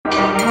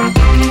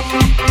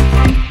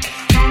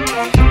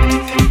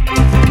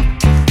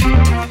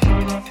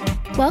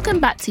Welcome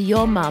back to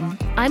Your Mum.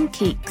 I'm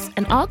Keeks,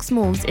 and Ask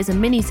Morves is a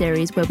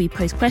mini-series where we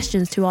pose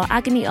questions to our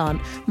agony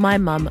aunt, my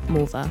mum,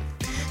 Morva.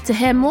 To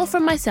hear more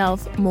from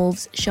myself,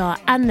 Morves, Shah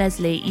and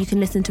Leslie, you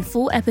can listen to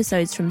full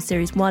episodes from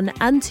Series 1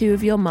 and 2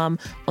 of Your Mum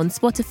on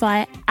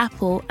Spotify,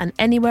 Apple and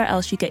anywhere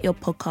else you get your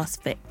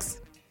podcast fix.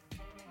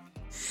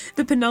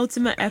 The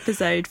penultimate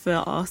episode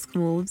for Ask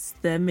Morves,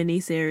 the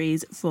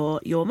mini-series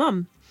for Your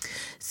Mum.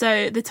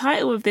 So the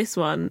title of this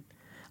one,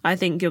 I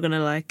think you're going to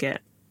like it.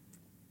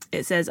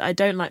 It says, I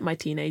don't like my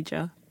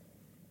teenager.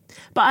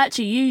 But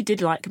actually, you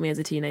did like me as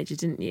a teenager,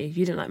 didn't you?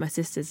 You didn't like my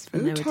sisters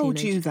when they were teenagers. Who told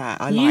you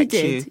that? I liked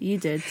you. You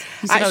did.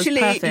 You said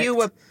actually, I was perfect. you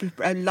were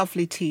a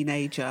lovely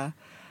teenager.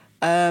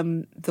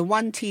 The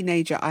one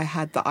teenager I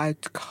had that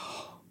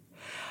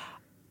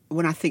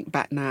when I think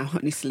back now,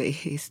 honestly,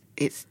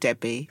 it's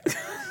Debbie.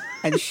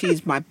 And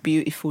she's my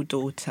beautiful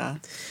daughter.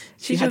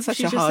 She's a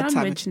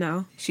sandwich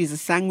now. She's a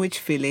sandwich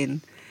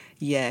filling.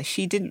 Yeah,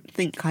 she didn't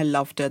think I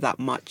loved her that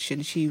much.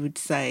 And she would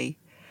say,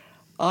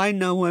 I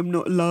know I'm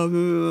not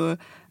loved.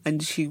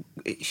 And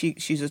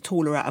she's a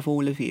taller out of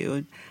all of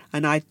you,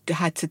 and I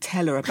had to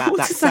tell her about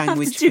that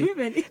sandwich.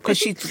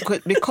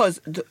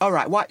 Because all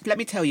right, let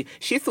me tell you,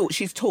 she thought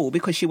she's tall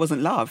because she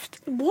wasn't loved.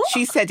 What?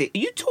 She said it.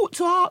 You talked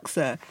to ask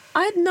her.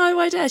 I had no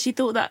idea. She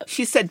thought that.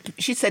 She said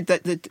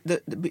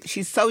that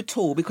she's so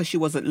tall because she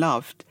wasn't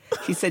loved.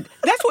 She said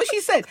that's what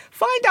she said.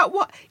 Find out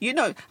what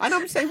and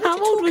I'm saying, what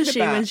how old was she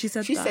when she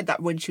said that? She said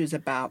that when she was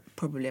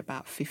probably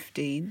about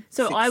 15.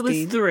 So 16. I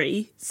was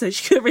 3, so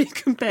she couldn't really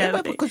compare.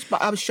 Yeah,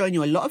 but I was showing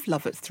you a lot of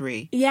love at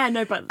 3. Yeah,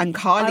 no, but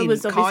Carlene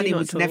was tall.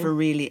 never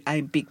really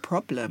a big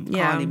problem.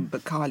 Yeah.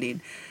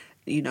 Carlene,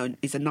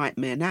 is a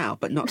nightmare now,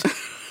 but not.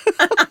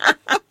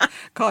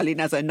 Carlene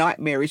has her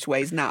nightmarish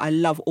ways now. I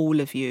love all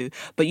of you,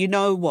 but you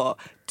know what?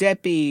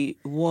 Debbie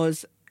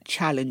was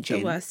challenging.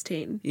 The worst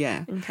teen.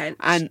 Yeah. Okay.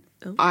 And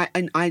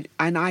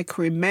I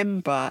can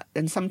remember,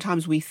 and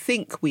sometimes we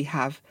think we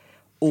have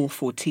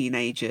awful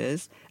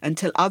teenagers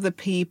until other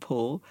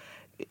people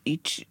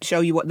show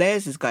you what they're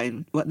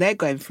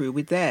going through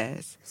with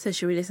theirs. So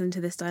should we listen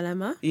to this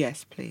dilemma?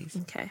 Yes, please.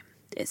 Okay.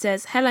 It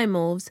says, hello,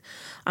 Morves.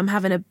 I'm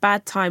having a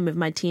bad time with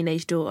my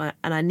teenage daughter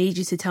and I need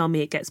you to tell me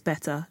it gets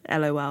better.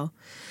 LOL.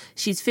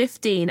 She's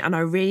 15 and I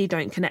really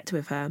don't connect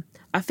with her.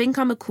 I think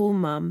I'm a cool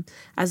mum.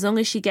 As long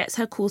as she gets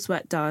her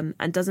coursework done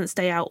and doesn't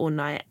stay out all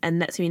night and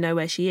lets me know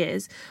where she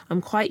is,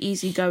 I'm quite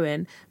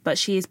easygoing, but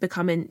she is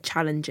becoming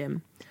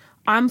challenging.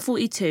 I'm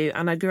 42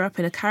 and I grew up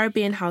in a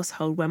Caribbean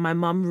household where my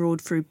mum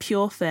ruled through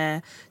pure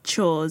fare,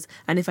 chores,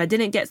 and if I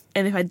did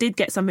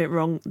get something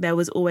wrong, there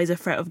was always a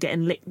threat of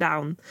getting licked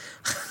down.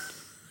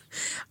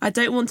 I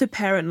don't want to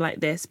parent like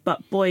this,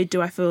 but boy,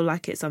 do I feel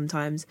like it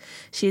sometimes.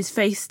 She is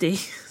feisty.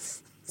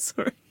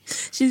 Sorry.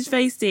 She's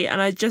feisty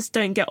and I just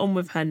don't get on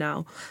with her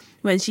now,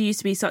 when she used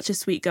to be such a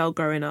sweet girl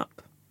growing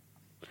up.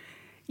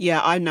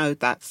 Yeah, I know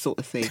that sort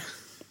of thing.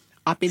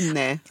 I've been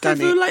there, done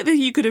it. I feel like that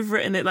you could have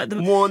written it like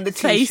the worn the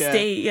t-shirt.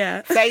 Feisty,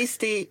 yeah.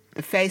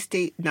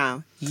 Feisty.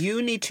 Now,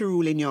 you need to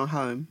rule in your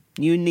home.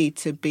 You need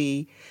to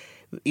be,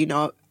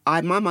 my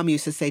mum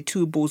used to say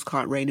 2 bulls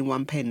can't reign in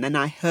one pen. And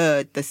I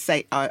heard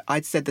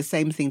I'd said the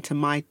same thing to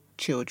my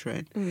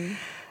children.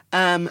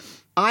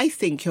 I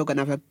think you're going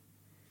to have a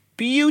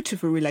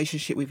beautiful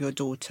relationship with your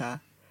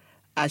daughter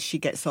as she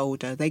gets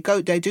older. They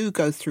do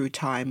go through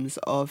times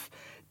of,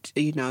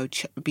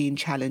 being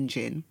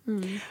challenging,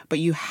 but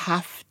you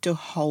have to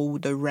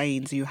hold the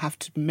reins. You have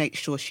to make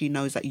sure she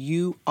knows that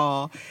you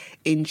are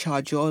in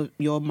charge. You're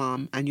your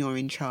mum and you're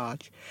in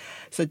charge.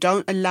 So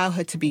don't allow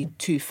her to be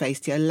too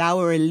feisty. Allow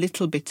her a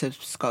little bit of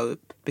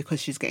scope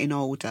because she's getting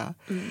older.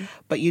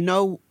 But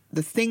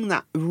the thing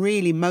that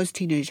really most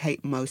teenagers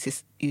hate most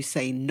is you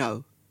say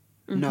no,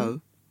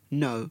 no,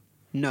 no.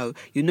 No,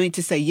 you need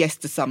to say yes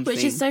to something.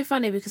 Which is so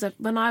funny because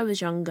when I was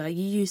younger,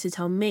 you used to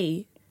tell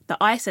me that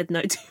I said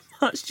no too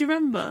much. Do you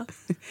remember?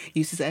 You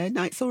used to say,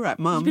 no, it's all right,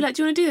 Mum. You'd be like,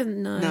 do you want to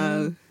do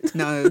that?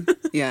 No,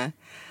 yeah.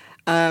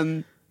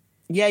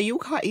 Yeah, you were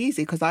quite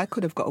easy because I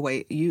could have got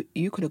away.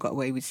 You could have got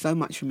away with so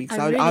much from me because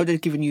I would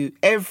have given you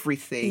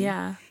everything.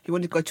 Yeah. You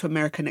wanted to go to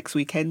America next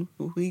weekend?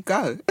 We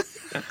go.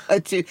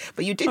 But you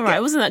did. All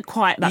right, wasn't that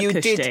quite that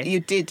cushy?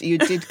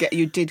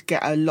 You did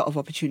get a lot of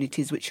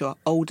opportunities which your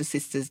older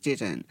sisters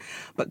didn't.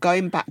 But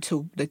going back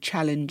to the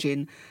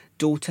challenging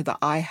daughter that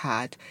I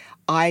had,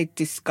 I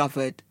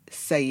discovered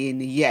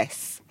saying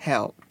yes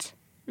helped.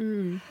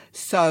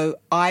 So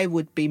I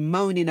would be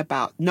moaning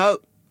about, no,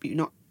 you're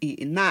not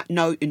eating that.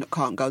 No, you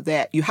can't go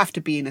there. You have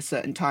to be in a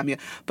certain time.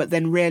 But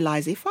then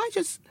realise if I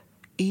just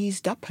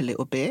eased up a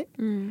little bit,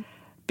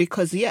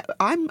 because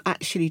I'm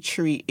actually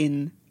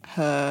treating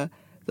her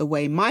the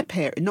way my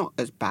parents, not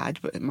as bad,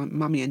 but my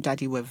mummy and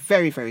daddy were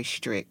very, very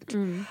strict.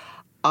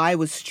 I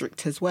was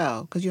strict as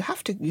well because you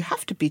have to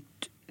be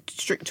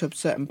strict to a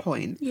certain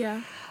point.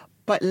 Yeah.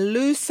 But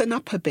loosen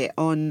up a bit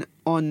on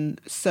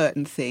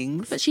certain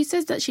things. But she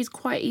says that she's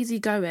quite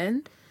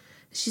easygoing.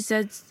 She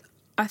says,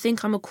 I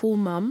think I'm a cool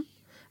mum.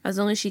 As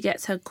long as she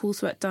gets her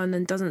coursework done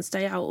and doesn't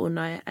stay out all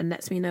night and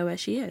lets me know where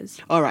she is.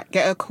 All right,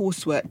 get her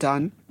coursework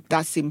done.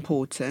 That's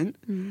important.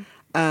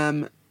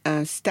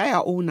 Stay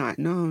out all night.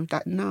 No.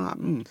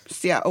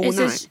 Stay out all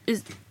night.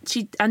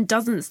 She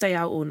doesn't stay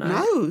out all night.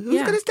 No,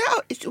 who's going to stay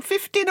out? It's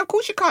 15. Of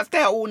course you can't stay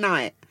out all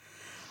night.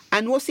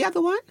 And what's the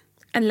other one?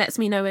 And lets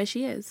me know where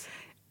she is.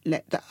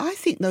 I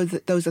think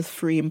those are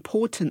 3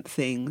 important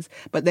things,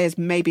 but there's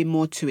maybe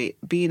more to it.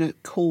 Being a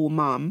cool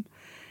mum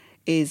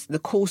is the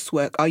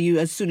coursework. Are you,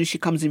 as soon as she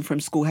comes in from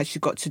school, has she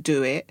got to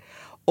do it?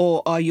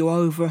 Or are you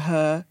over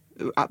her,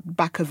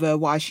 back of her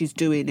while she's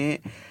doing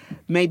it?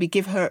 Maybe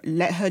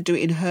let her do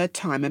it in her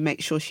time and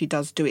make sure she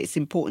does do it. It's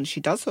important she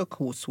does her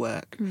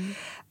coursework.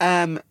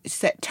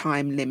 Set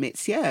time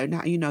limits. Yeah,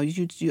 now,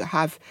 you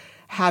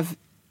have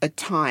a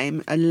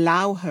time,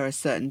 allow her a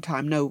certain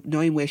time.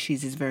 Knowing where she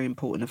is very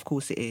important. Of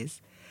course it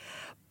is.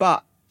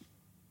 But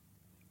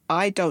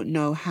I don't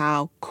know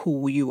how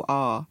cool you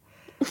are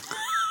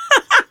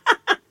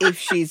if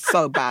she's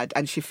so bad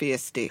and she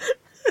feisty.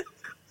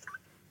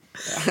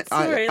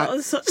 Sorry, that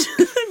was such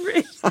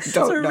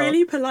a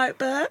really polite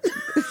burn.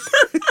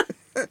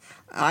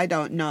 I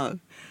don't know.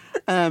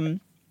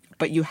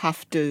 But you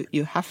have to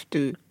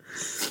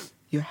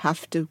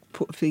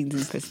put things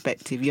in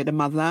perspective. You're the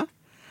mother.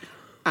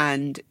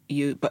 And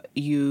you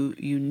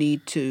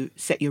need to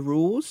set your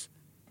rules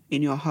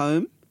in your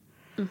home,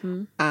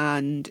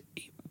 and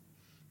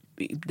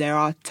there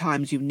are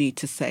times you need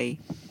to say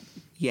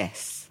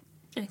yes.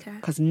 Okay.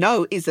 Because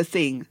no is a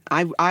thing.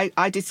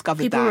 I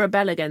discovered people that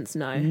rebel against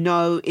no.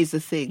 No is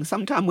a thing.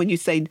 Sometimes when you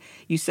say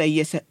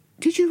yes,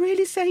 did you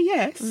really say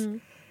yes?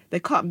 They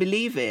can't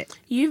believe it.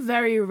 You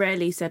very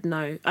rarely said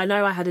no. I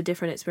know I had a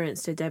different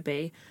experience to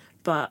Debbie,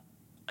 but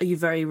you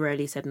very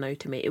rarely said no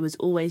to me. It was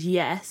always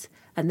yes.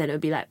 And then it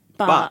would be like,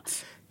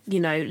 but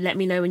let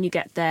me know when you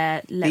get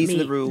there. These are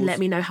the rules. Let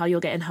me know how you're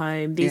getting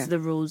home. These are the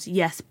rules.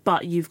 Yes,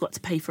 but you've got to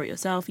pay for it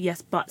yourself.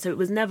 Yes, but. So it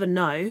was never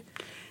no.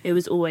 It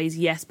was always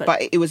yes, but.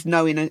 But it was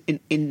no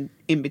in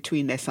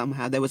between there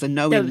somehow. There was a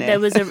no in there. It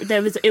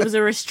was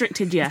a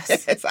restricted yes.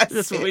 Yes,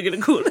 that's what we're going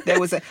to call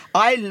it.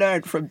 I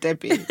learned from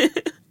Debbie.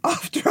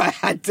 After I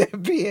had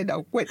Debbie and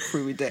I went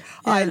through with it,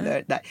 I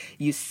learned that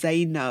you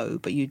say no,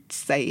 but you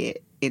say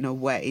it in a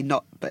way,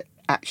 but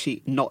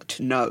actually not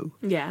no.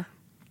 Yeah.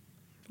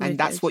 And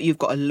that's what you've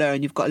got to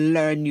learn. You've got to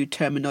learn new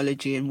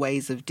terminology and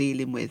ways of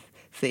dealing with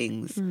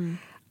things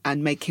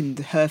and making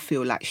her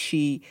feel like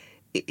she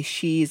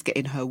is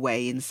getting her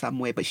way in some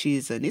way, but she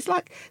isn't. It's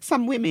like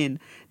some women,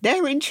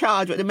 they're in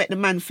charge, but they make the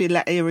man feel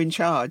like they're in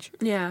charge.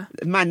 Yeah.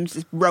 The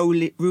man's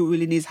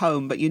ruling his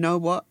home, but you know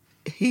what?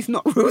 He's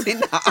not ruling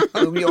the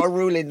home. You're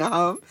ruling the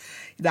home.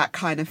 That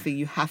kind of thing.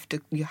 You have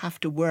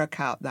to work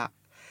out that.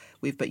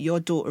 But your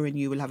daughter and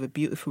you will have a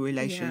beautiful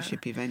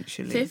relationship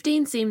eventually.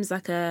 15 seems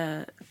like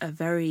a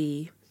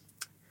very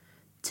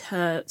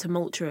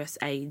tumultuous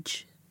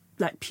age,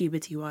 like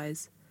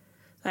puberty-wise.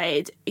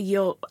 Like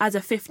you're as a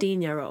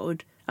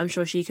 15-year-old, I'm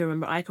sure she can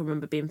remember. I can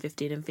remember being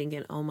 15 and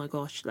thinking, "Oh my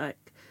gosh!" Like,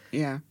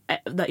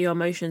 that your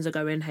emotions are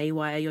going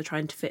haywire. You're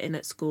trying to fit in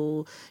at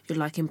school. You're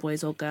liking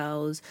boys or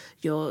girls.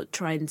 You're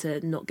trying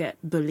to not get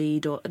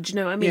bullied, or do you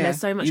know what I mean?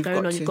 There's so much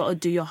going on. You've got to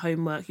do your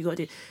homework. You got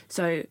to do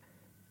so.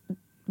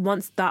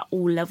 Once that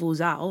all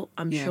levels out,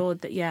 I'm sure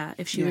that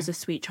if she was a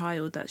sweet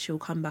child, that she'll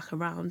come back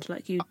around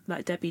like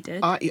Debbie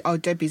did.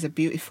 Debbie's a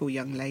beautiful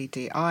young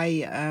lady.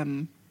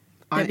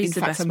 Debbie's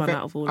the best one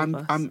out of all of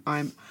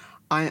us.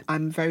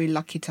 I'm very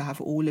lucky to have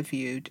all of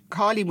you.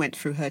 Carleen went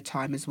through her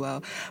time as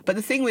well, but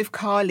the thing with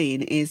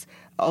Carleen is,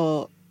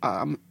 I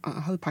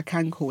hope I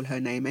can call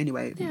her name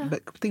anyway. Yeah.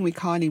 But the thing with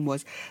Carleen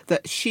was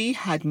that she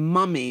had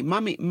mummy.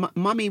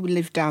 Mummy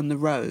lived down the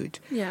road.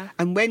 Yeah.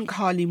 And when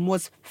Carleen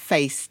was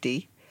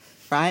feisty,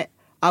 right,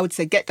 I would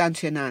say, get down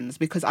to your nans,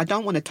 because I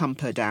don't want to thump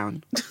her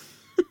down.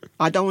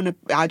 I don't want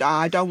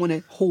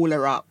to haul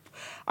her up.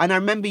 And I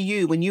remember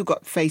you when you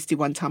got feisty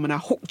one time, and I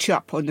hooked you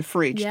up on the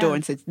fridge door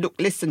and said, "Look,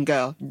 listen,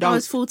 girl, don't." I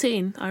was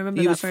 14. I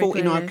remember. You that was very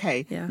 14. clearly.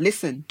 Okay. Yeah.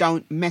 Listen,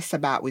 don't mess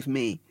about with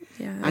me.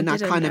 Yeah, and I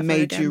kind of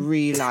made you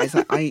realise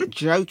that I ain't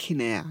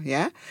joking here.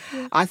 Yeah?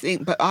 I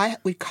think, but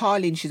with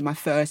Carleen, she's my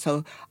first,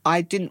 so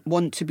I didn't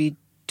want to be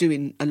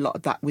doing a lot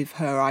of that with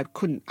her. I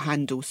couldn't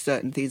handle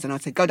certain things, and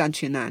I'd say, "Go down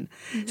to your nan."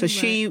 So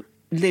she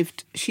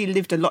lived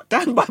a lot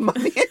down by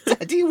mummy and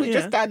daddy. We were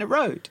just down the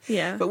road.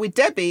 Yeah. But with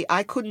Debbie,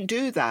 I couldn't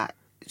do that.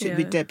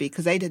 With Debbie,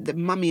 because the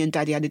mummy and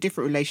daddy had a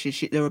different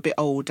relationship. They were a bit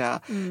older,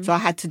 so I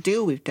had to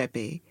deal with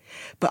Debbie.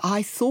 But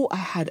I thought I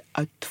had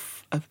a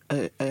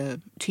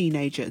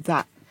teenager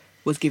that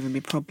was giving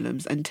me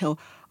problems until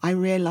I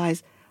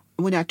realised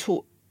when I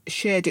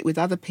shared it with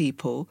other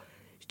people,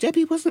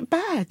 Debbie wasn't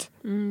bad.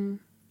 Do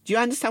you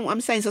understand what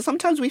I'm saying? So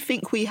sometimes we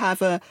think we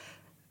have a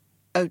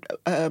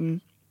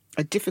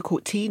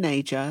difficult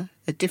teenager,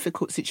 a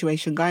difficult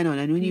situation going on,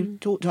 and when you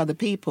talk to other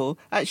people,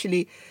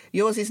 actually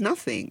yours is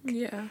nothing.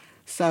 Yeah.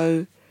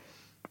 So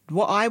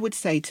what I would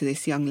say to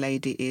this young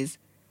lady is,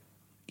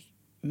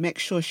 make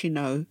sure she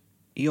know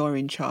you're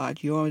in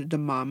charge, you're the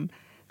mum,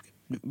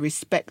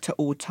 respect at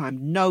all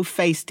times, no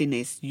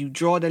feistiness. You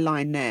draw the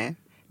line there,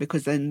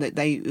 because then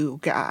they will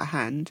get out of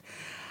hand.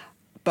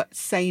 But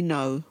say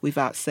no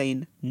without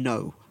saying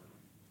no.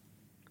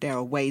 There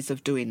are ways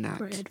of doing that.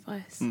 Great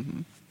advice.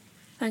 Mm-hmm.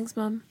 Thanks,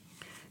 Mum.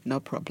 No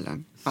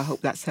problem. I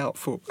hope that's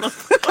helpful.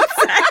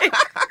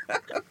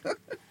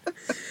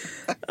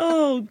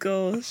 Oh,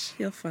 gosh.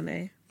 You're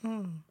funny.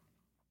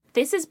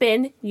 This has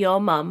been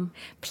Your Mum.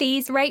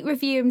 Please rate,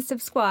 review and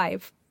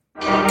subscribe.